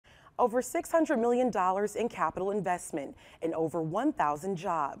over $600 million in capital investment, and over 1,000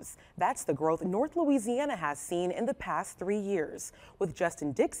 jobs. That's the growth North Louisiana has seen in the past 3 years, with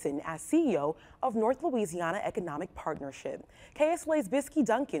Justin Dixon as CEO of North Louisiana Economic Partnership. KSLA's Bisky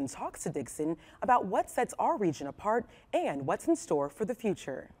Duncan talks to Dixon about what sets our region apart and what's in store for the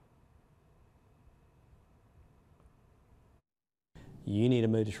future. You need to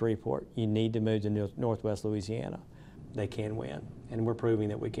move to Shreveport. You need to move to Northwest Louisiana. They can win, and we're proving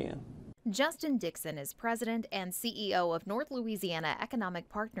that we can. Justin Dixon is president and CEO of North Louisiana Economic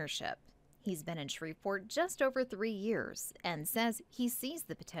Partnership. He's been in Shreveport just over 3 years and says he sees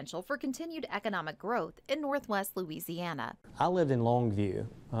the potential for continued economic growth in Northwest Louisiana. I lived in Longview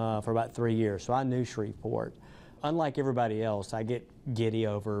for about 3 years, so I knew Shreveport. Unlike everybody else, I get giddy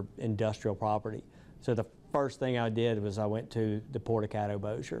over industrial property. So the first thing I did was I went to the Port of Caddo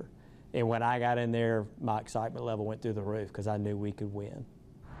Bossier. And when I got in there, my excitement level went through the roof because I knew we could win.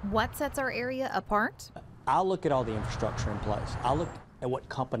 What sets our area apart? I look at all the infrastructure in place. I look at what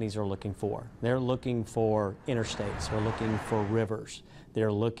companies are looking for. They're looking for interstates. They're looking for rivers.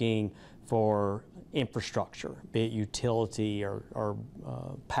 They're looking for infrastructure, be it utility or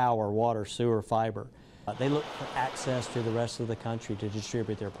power, water, sewer, fiber. They look for access to the rest of the country to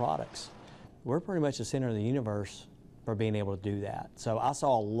distribute their products. We're pretty much the center of the universe for being able to do that. So I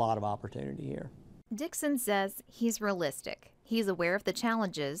saw a lot of opportunity here. Dixon says he's realistic. He's aware of the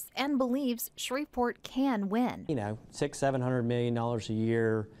challenges and believes Shreveport can win. You know, $600–700 million a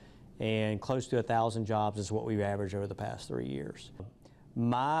year and close to 1,000 jobs is what we've averaged over the past 3 years.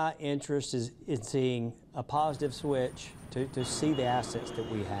 My interest is in seeing a positive switch to see the assets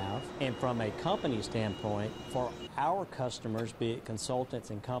that we have. And from a company standpoint, for our customers, be it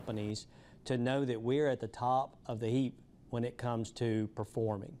consultants and companies, to know that we're at the top of the heap when it comes to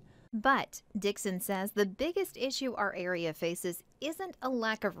performing. But Dixon says the biggest issue our area faces isn't a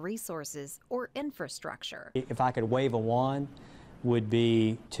lack of resources or infrastructure. If I could wave a wand, would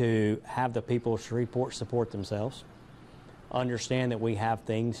be to have the people of Shreveport support themselves, understand that we have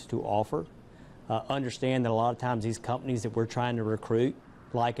things to offer, understand that a lot of times these companies that we're trying to recruit,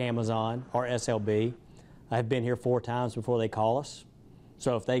 like Amazon or SLB, have been here 4 times before they call us.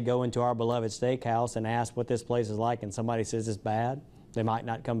 So if they go into our beloved steakhouse and ask what this place is like and somebody says it's bad, they might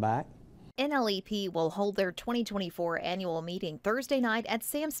not come back. NLEP will hold their 2024 annual meeting Thursday night at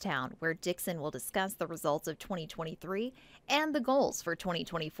Samstown, where Dixon will discuss the results of 2023 and the goals for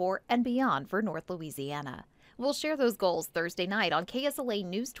 2024 and beyond for North Louisiana. We'll share those goals Thursday night on KSLA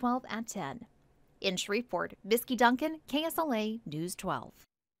News 12 at 10. In Shreveport, Bisky Duncan, KSLA News 12.